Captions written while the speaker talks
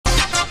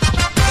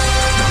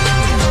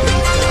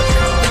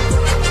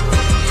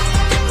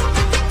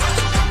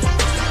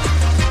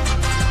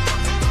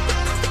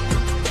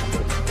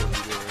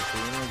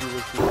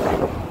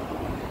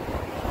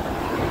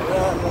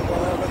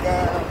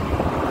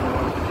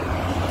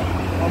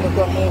I'm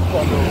going to move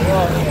from the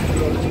water.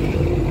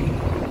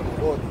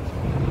 But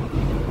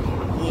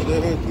need the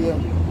ATM.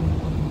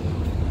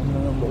 I don't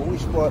remember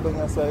which part of the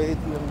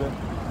ATM there.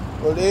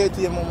 Well, the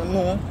ATM I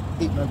know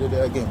it's not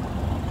there again.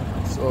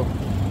 So I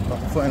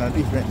have to find a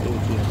different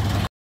ATM.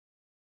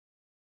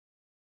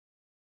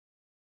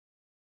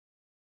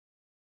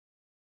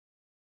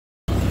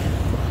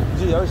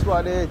 Gee, which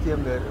part of the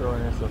ATM there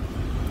around here, so?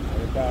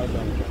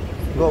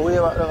 Go way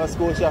back to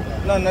Scotia.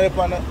 None of the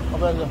pan up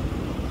there.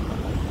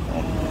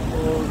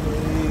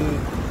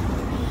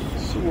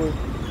 Sure.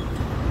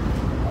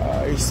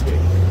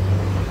 Respect.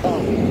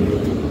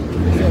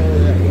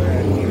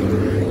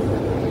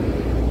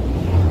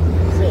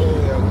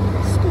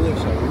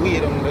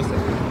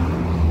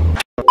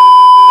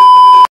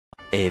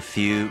 A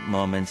few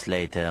moments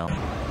later.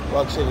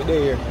 Well, actually,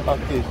 they're here,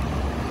 active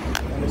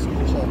on the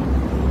school shop.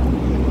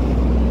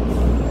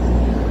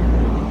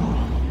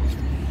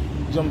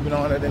 Jumping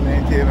on the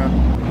maintainer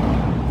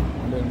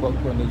and then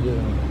back on the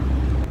journey.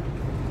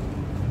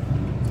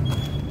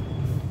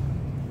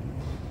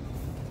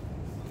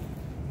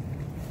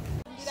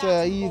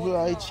 So, evil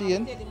eye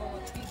chain.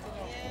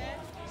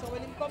 So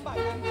when him come back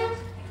and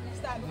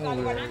start to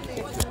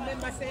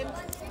remember saying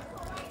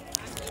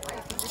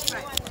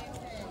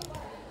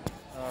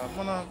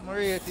I'm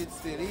rated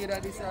still. Either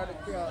this or the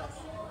cross.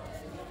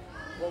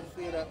 But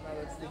pay that now,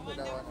 let's stick with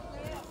that one.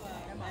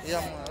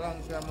 Yeah, man, a long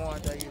time I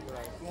want to evil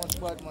eye. Too much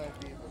bad mind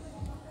people.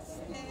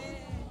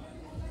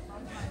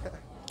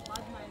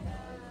 bad mind.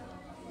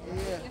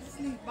 Yeah. If you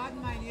sleep bad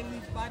mind, you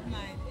live bad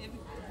mind.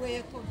 Everywhere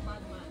you come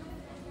bad mind.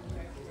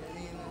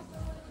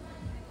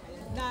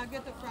 Nah,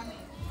 get it from me.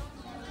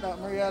 That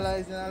I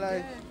realize in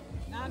life.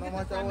 Nah, No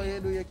matter what you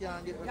do, you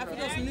can't get it. You have to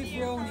just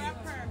live around it.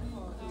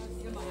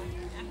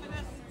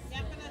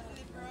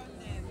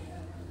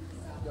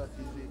 That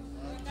is it.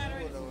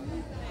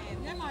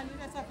 Yeah, man, you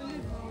just have to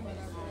live around it.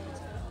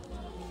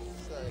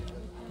 Sorry.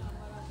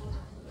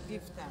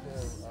 Give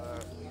thanks.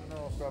 Yeah, no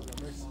problem.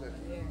 Respect.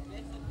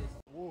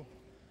 Whoa.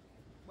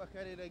 Back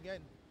at it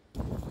again.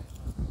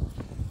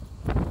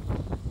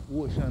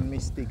 Ocean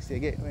mystics, you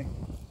get me?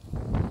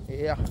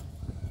 Yeah.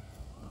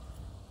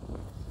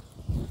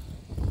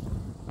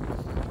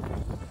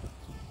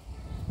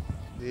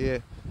 Yeah,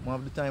 I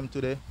have the time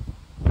today.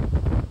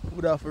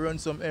 We'd have to run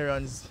some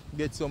errands,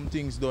 get some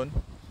things done,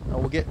 and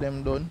we'll get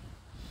them done.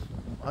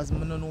 As I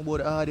don't know about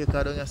the audio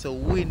card, it's so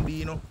windy,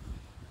 you know.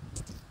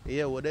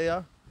 Yeah, we're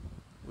there.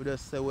 We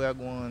just say we're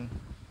going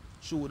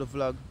to shoot the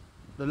vlog.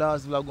 The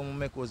last vlog we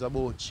make was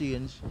about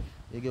change.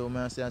 You get what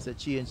I'm saying? I say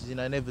change is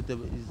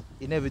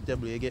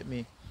inevitable, you get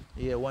me?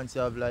 Yeah, once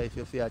you have life,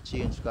 you feel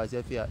change because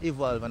you feel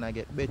evolve and I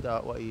get better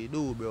at what you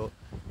do, bro.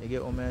 You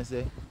get what I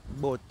say?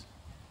 But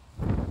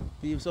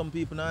some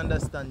people don't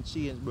understand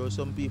change, bro.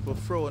 Some people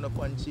frown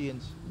upon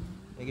change.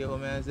 You get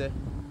what I say?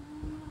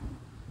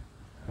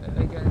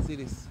 I can see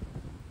this.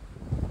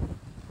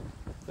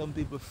 Some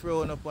people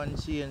frown upon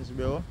change,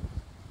 bro.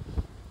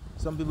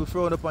 Some people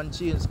frown upon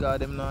change because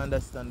they don't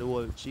understand the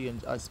whole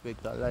change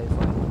aspect of life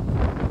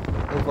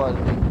and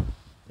evolving.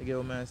 You get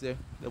what I say?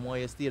 The more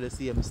you stay the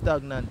same,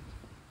 stagnant.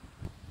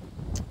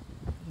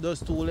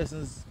 Those two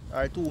lessons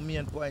are two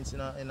main points in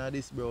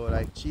this, bro.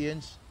 Like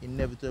change,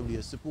 inevitably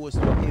you're supposed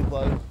to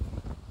evolve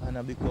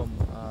and become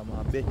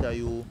a better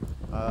you,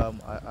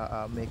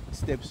 make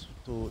steps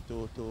to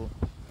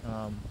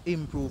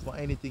improve on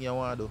anything you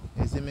want to do.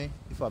 You see me?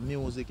 If a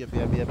music, if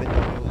you be a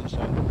better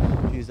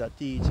musician, if you're a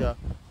teacher,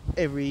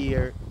 every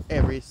year,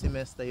 every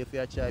semester, if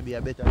you try to be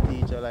a better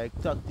teacher, like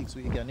tactics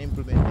we can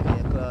implement in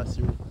your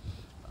classroom.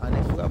 And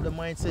if you have the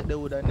mindset, they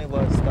would have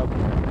never stop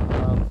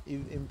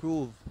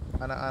improve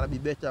and be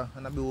better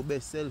and be your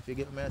best self. You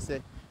get me? I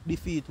say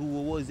defeat who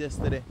was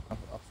yesterday.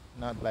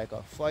 Not like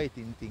a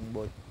fighting thing,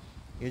 but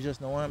you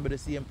just don't want to be the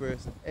same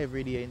person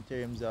every day in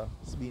terms of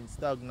being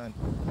stagnant.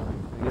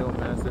 You get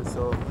what I say?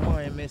 So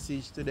my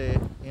message today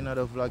in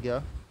the vlog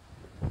here,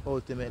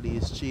 ultimately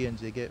is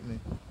change, you get me?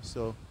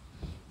 So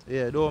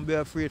yeah, don't be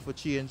afraid for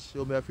change,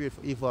 don't be afraid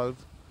for evolve.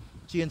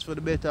 Change for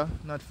the better,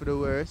 not for the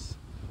worse.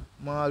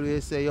 I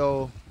always say,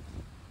 yo,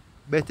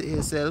 better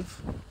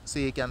yourself so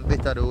you can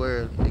better the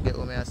world. You get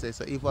what I say?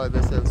 So evolve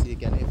yourself so you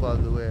can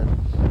evolve the world.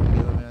 You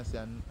get what I say?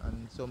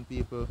 And some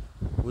people,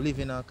 we live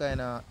in a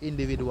kind of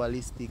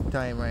individualistic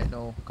time right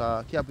now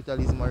because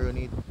capitalism are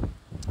running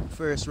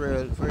first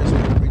world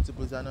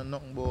principles are not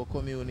nothing about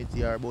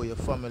community or about your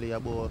family,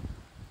 about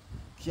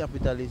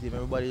capitalism.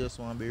 Everybody just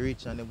want to be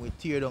rich and then we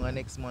tear down the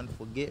next month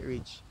for get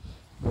rich.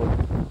 But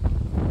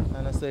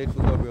and I say it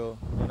for go, bro.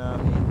 You know what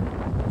I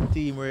mean?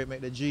 Teamwork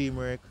make the dream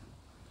work.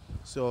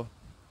 So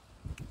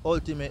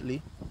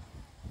ultimately,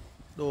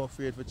 don't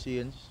afraid for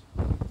change.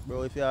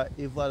 Bro, if you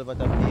evolve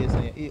at a pace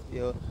and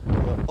you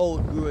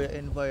outgrow your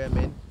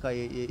environment because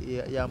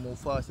you move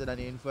faster than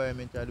the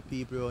environment or the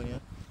people around you,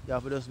 you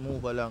have to just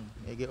move along.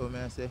 You get what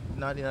I say?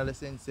 Not in the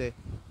sense say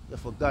you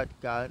forgot,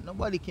 because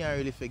nobody can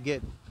really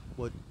forget,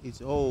 but it's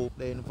how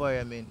the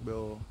environment,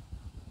 bro,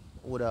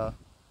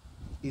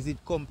 is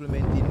it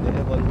complementing the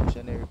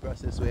evolutionary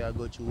process where I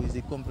go through? Is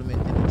it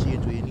complementing the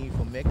change where you need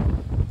to make?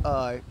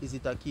 Or is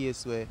it a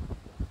case where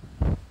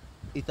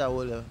it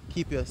will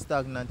keep you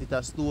stagnant, it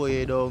will slow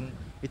you down,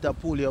 it will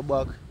pull you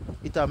back,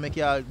 it will make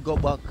you go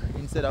back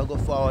instead of go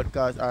forward.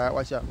 Cause alright,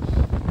 watch out.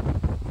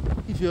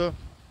 If you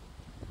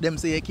them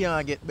say you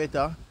can't get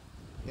better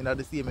in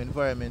the same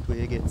environment where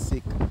you get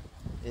sick.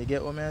 You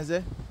get what I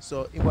say?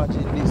 So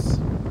imagine this.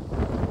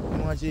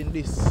 Imagine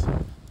this.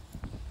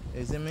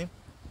 You see me?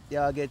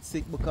 You get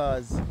sick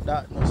because the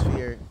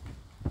atmosphere,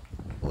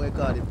 what you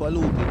call it,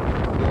 polluted. You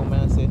get what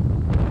I say?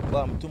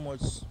 Bam, too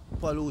much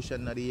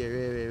pollution in the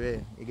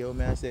air. You get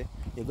what I say?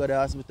 You go to the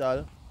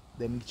hospital,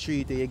 them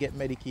treat you, you get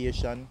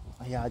medication,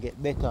 and you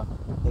get better.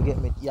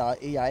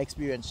 You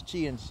experience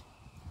change.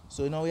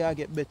 So now you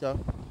get better.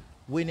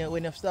 When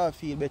you start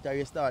feel better,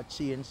 you start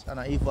change and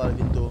evolve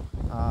into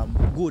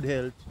good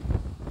health,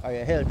 or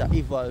your health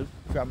evolve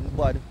from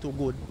bad to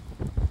good.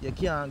 You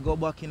can't go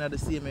back in the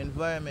same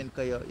environment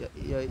because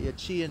you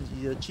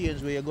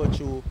change where you go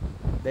through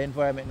the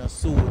environment not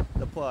suit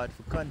the part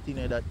for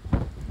continue that.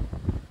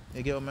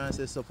 You get what I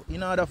say? So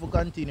in order for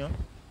continue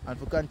and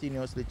for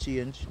continuously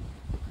change,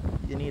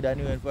 you need a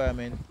new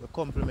environment to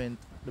complement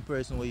the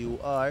person where you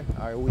are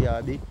or who you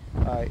are be,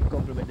 or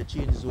complement the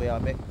changes where you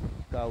make.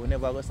 Because we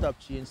never going to stop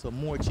change, so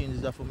more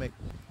changes have to make.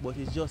 But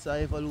it's just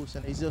an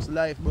evolution, it's just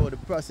life, bro. The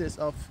process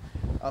of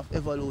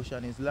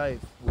evolution is life.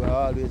 We're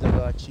always going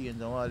to change and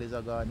we're always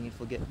going to need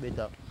to get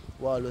better.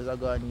 We're always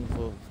going to need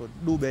for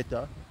do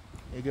better.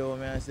 You get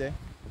what I say?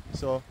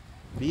 So,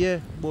 yeah,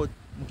 but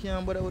I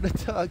can't bother with the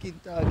talking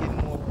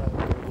more.